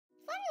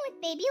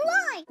with Baby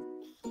Alive.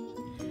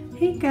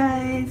 Hey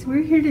guys,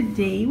 we're here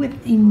today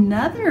with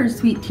another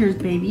Sweet Tears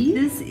baby.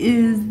 This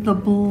is the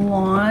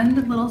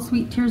blonde little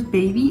Sweet Tears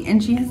baby,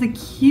 and she has a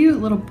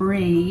cute little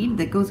braid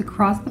that goes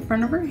across the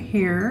front of her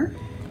hair.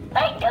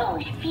 My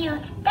nose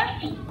feels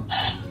stuffy.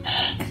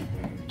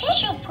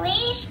 Tissue,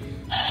 please.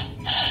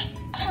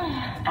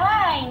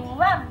 I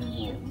love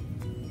you.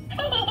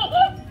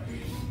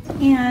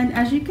 And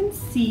as you can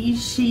see,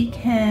 she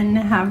can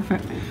have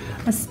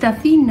a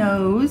stuffy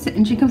nose,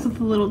 and she comes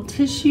with a little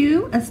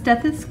tissue, a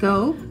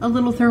stethoscope, a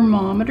little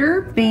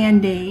thermometer,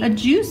 Band-Aid, a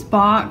juice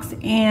box,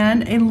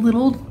 and a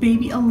little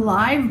Baby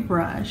Alive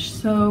brush.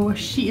 So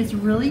she is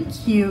really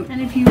cute.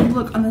 And if you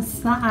look on the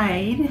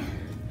side,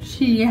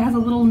 she has a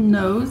little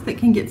nose that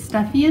can get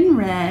stuffy and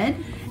red,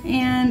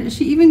 and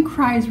she even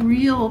cries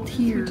real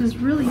tears, which is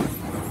really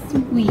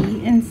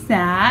sweet and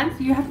sad.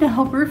 You have to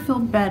help her feel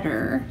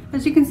better.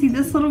 As you can see,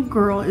 this little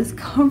girl is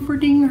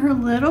comforting her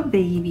little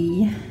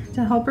baby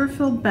to help her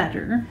feel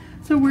better.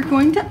 So we're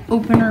going to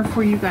open her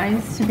for you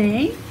guys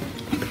today.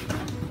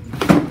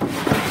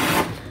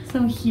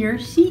 So here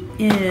she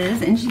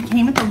is, and she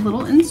came with a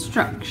little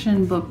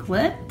instruction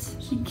booklet.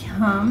 She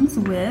comes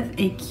with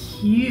a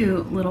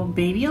cute little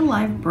Baby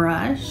Alive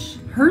brush.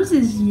 Hers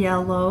is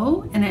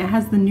yellow, and it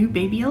has the new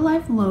Baby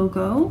Alive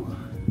logo.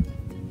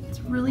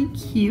 It's really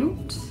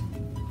cute.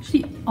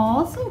 She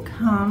also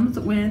comes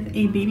with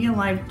a Baby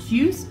Alive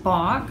juice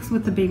box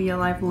with the Baby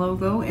Alive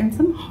logo and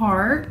some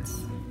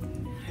hearts.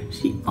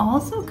 She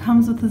also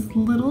comes with this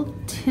little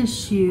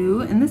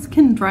tissue, and this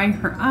can dry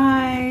her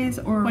eyes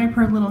or wipe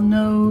her little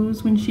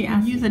nose when she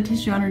uses a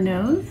tissue on her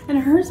nose. And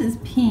hers is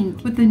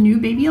pink with the new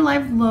Baby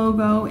Alive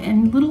logo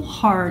and little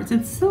hearts.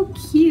 It's so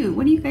cute.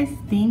 What do you guys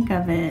think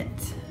of it?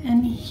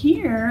 And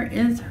here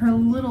is her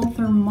little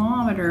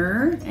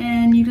thermometer,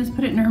 and you just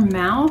put it in her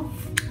mouth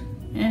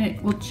and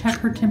it will check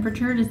her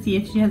temperature to see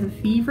if she has a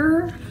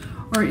fever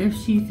or if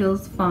she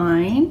feels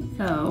fine.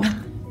 So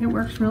it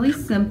works really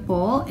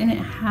simple, and it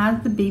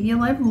has the Baby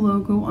Alive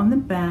logo on the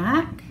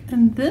back.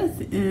 And this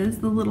is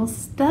the little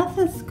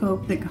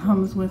stethoscope that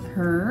comes with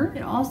her.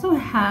 It also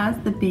has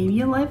the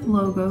Baby Alive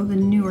logo, the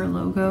newer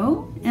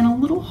logo, and a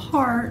little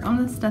heart on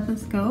the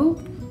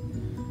stethoscope.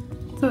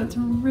 So it's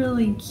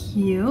really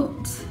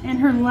cute. And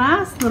her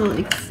last little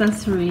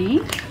accessory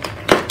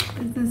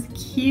is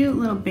this cute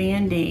little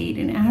Band-Aid,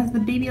 and it has the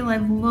Baby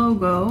Alive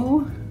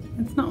logo.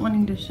 It's not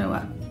wanting to show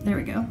up. There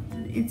we go.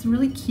 It's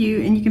really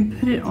cute, and you can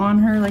put it on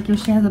her like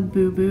if she has a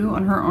boo-boo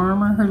on her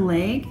arm or her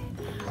leg.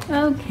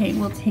 Okay,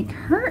 we'll take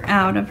her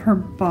out of her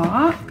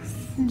box.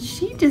 And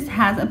she just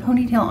has a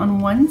ponytail on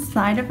one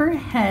side of her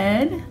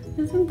head.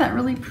 Isn't that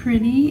really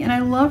pretty? And I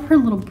love her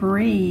little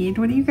braid.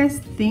 What do you guys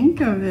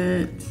think of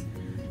it?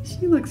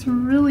 She looks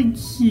really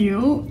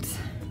cute.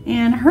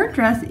 And her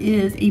dress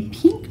is a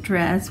pink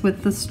dress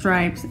with the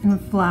stripes and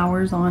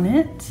flowers on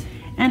it.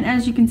 And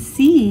as you can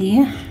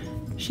see,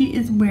 she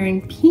is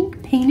wearing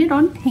pink painted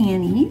on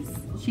panties.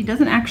 She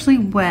doesn't actually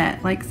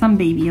wet like some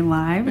Baby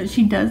Alive, but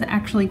she does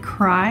actually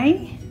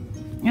cry.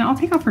 And I'll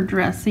take off her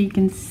dress so you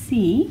can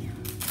see.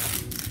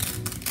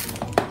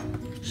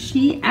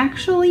 She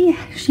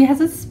has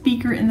a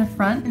speaker in the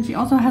front, and she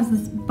also has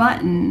this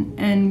button,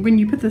 and when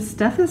you put the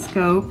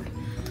stethoscope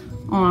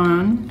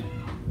on,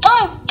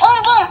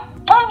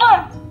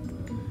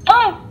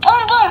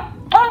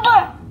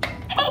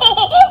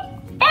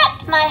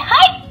 That's my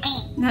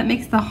heartbeat. that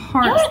makes the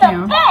heart You're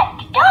sound. the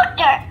best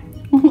doctor.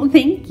 Well,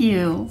 thank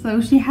you.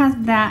 So she has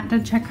that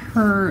to check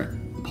her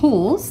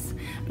pulse.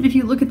 But if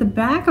you look at the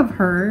back of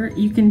her,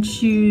 you can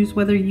choose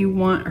whether you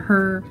want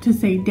her to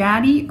say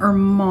daddy or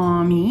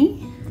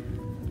mommy.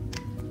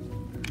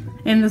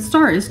 And the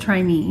star is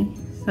try me.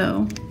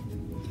 So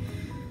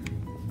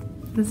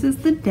this is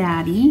the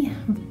daddy.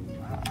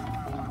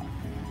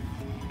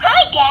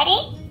 Hi,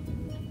 Daddy.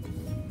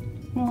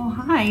 Well,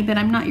 hi, but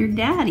I'm not your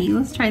daddy.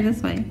 Let's try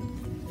this way.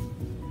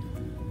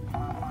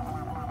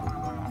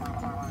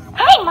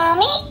 Hi,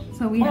 Mommy.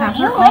 So we Will have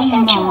you her on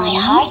listen to my mommy.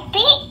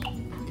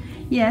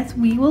 heartbeat? Yes,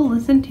 we will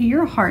listen to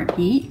your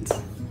heartbeat.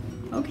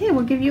 Okay,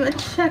 we'll give you a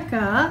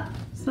checkup.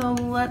 So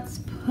let's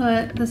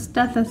put the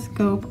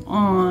stethoscope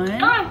on.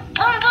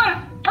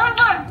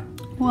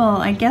 Well,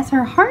 I guess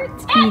her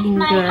heart's beating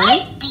That's my good.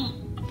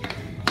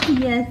 heartbeat.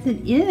 Yes,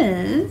 it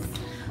is.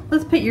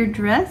 Let's put your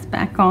dress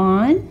back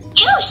on.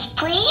 Juice,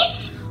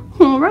 please.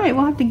 All right,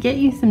 we'll have to get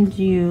you some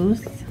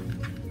juice.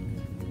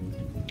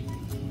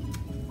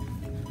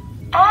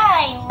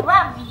 I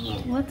love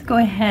you. Let's go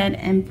ahead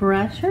and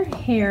brush her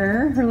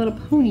hair. Her little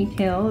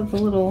ponytail is a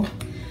little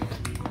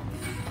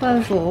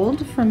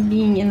fuzzled from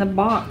being in the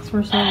box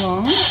for so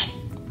long.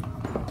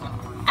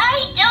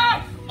 I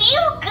don't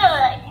feel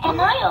good. Am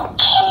I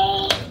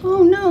okay?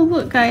 Oh no,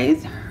 look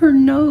guys, her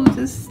nose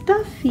is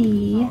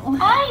stuffy.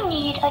 I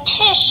need a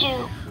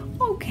tissue.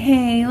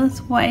 Okay,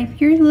 let's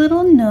wipe your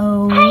little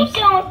nose. I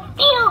don't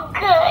feel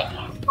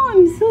good. Oh,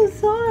 I'm so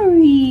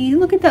sorry.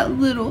 Look at that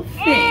little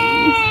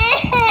face.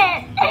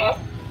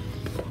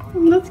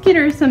 Let's get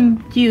her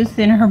some juice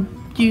in her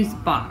juice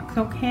box,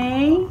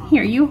 okay?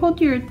 Here, you hold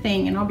your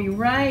thing and I'll be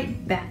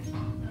right back.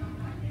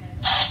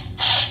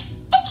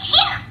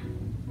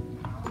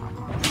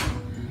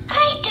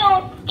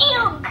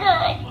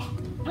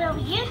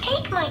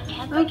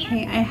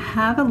 Okay, I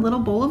have a little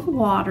bowl of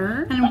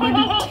water and I'm going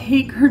to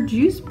take her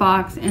juice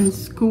box and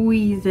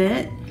squeeze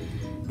it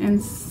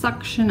and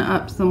suction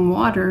up some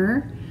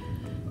water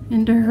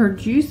into her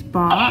juice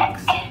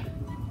box.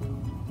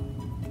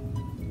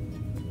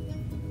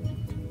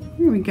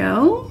 Here we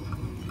go.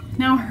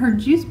 Now her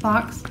juice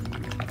box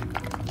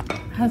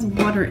has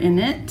water in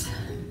it.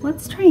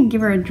 Let's try and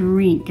give her a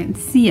drink and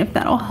see if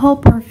that'll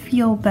help her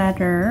feel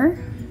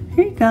better.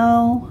 Here you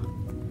go.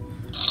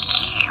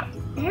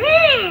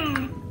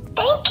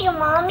 Thank you,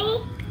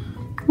 Mommy.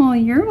 Well,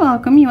 you're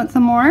welcome. You want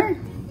some more?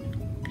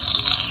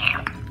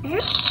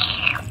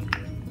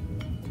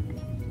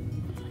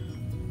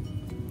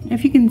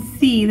 If you can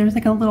see, there's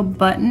like a little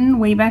button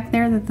way back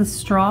there that the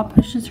straw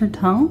pushes her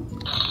tongue.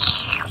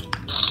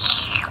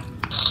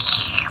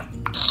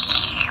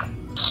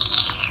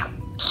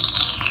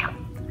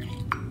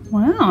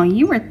 Wow,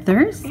 you were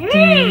thirsty.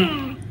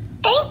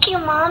 Thank you,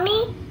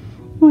 Mommy.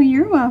 Well,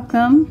 you're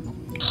welcome.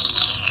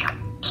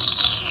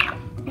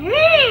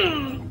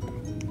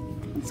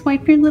 Let's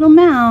wipe your little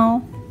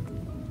mouth.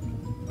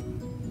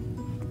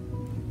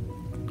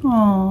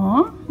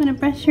 Aw, wanna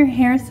brush your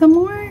hair some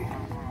more?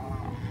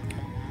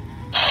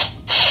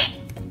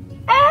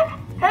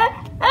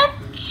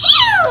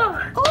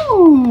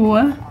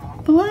 Oh,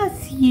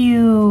 bless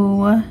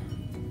you.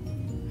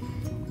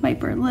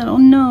 Wipe her little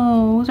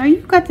nose. Are you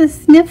got the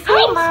sniffles?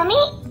 Hi, Mommy.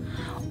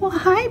 Well,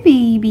 hi,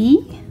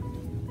 baby.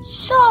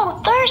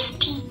 So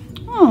thirsty.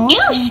 Oh,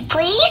 okay. Juice,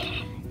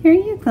 please. Here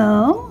you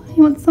go.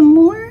 You want some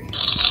more?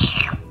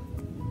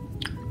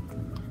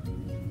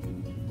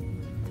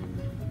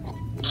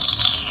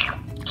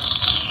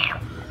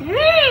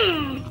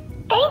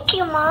 Thank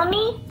you,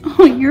 Mommy.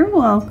 Oh, you're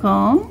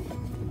welcome.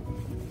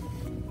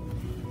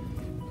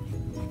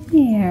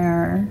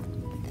 There.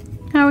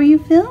 How are you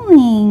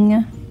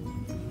feeling?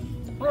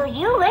 Will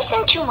you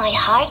listen to my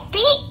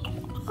heartbeat?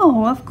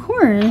 Oh, of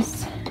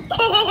course.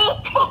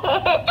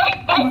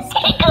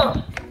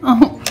 Tickle.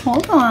 Oh,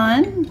 hold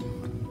on.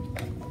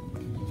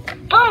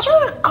 Oh,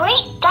 you're a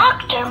great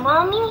doctor,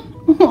 Mommy.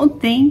 Oh,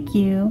 thank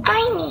you.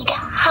 I need a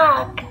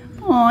hug.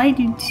 Oh, I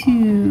do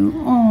too.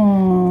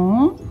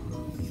 Oh.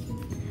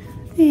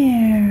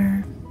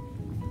 There.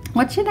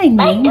 What should I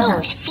My name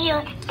her? nose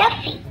feels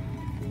stuffy.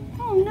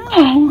 Oh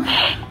no.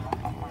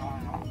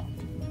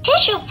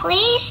 Tissue,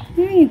 please.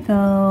 There you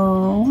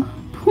go.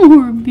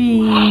 Poor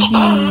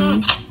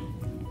baby.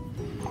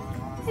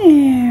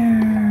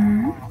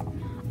 There.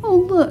 Oh,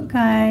 look,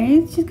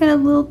 guys. She's got a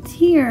little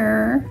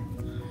tear.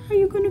 Are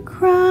you gonna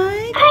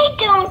cry? I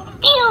don't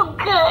feel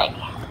good.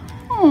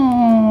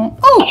 Oh.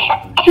 Oh,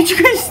 did you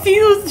guys see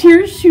those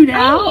tears shoot I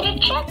out? need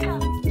a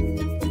checkup.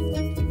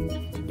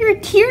 Your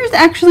tears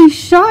actually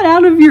shot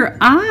out of your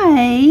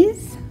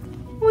eyes.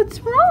 What's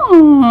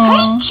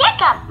wrong? Great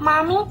checkup,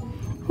 Mommy.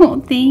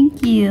 Oh,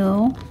 thank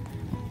you.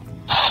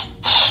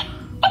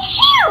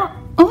 Achoo!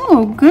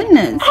 Oh,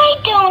 goodness. I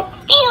don't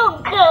feel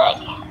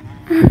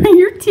good.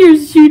 Your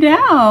tears shoot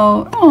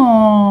out.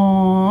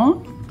 Aww.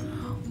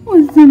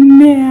 What's the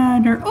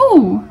matter?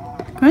 Oh,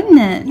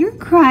 goodness. You're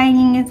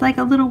crying. It's like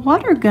a little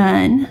water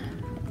gun.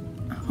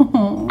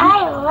 Oh,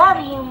 I love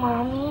you,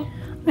 Mommy.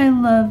 I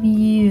love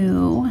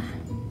you.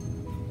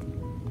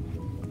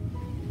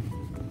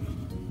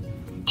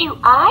 Do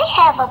I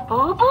have a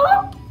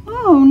boo-boo?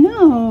 Oh,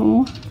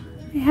 no.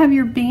 I have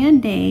your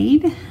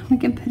Band-Aid. We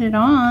can put it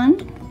on.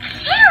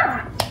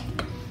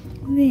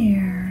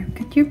 There.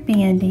 Put your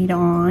Band-Aid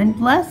on.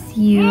 Bless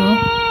you.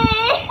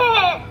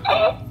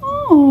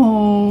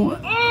 Oh.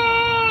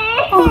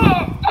 Oh.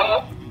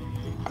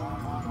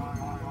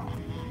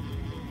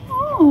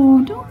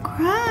 Oh, don't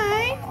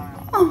cry.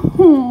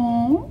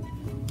 Oh.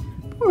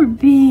 Poor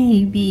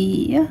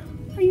baby.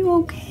 Are you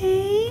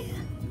okay?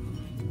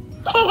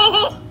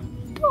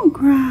 Don't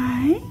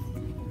cry.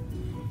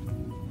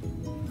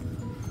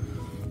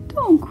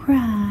 Don't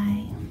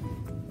cry.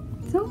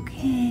 It's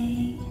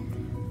okay.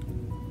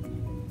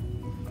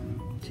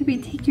 Should we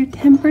take your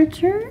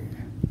temperature?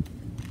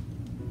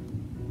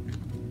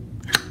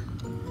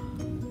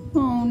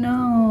 Oh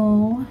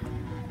no.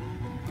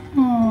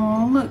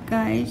 Oh, look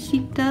guys, she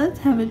does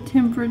have a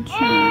temperature.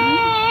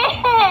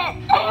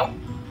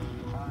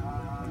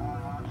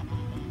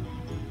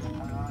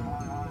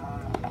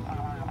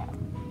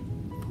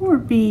 Poor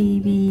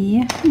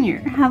baby. Here,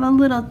 have a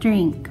little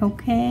drink,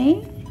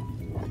 okay?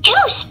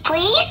 Juice,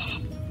 please.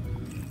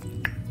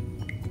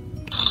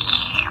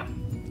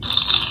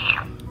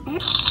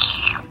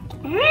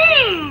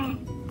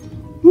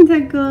 Is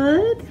that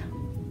good?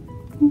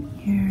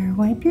 Here,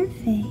 wipe your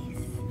face.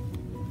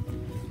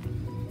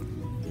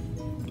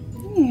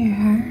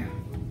 Here.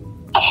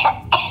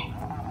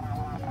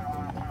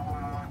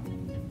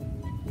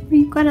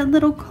 You got a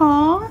little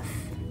cough?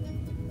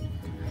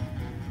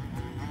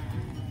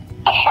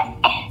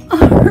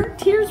 Oh, her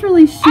tears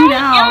really shoot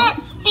out.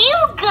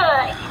 Feel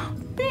good.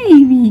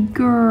 Baby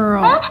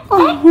girl.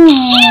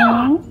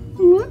 Oh,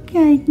 look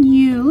at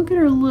you. Look at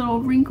her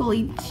little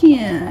wrinkly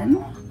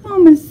chin.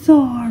 I'm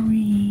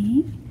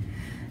sorry.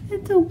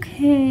 It's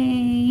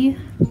okay.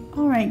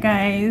 All right,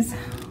 guys.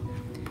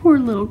 Poor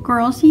little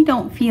girl, she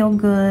don't feel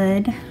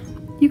good.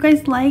 You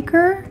guys like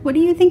her? What do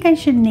you think I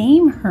should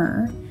name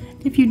her?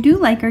 If you do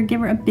like her,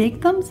 give her a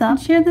big thumbs up,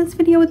 share this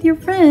video with your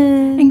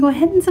friends, and go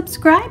ahead and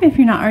subscribe if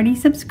you're not already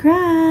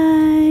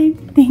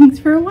subscribed. Thanks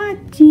for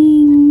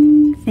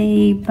watching.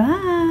 Say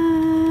bye.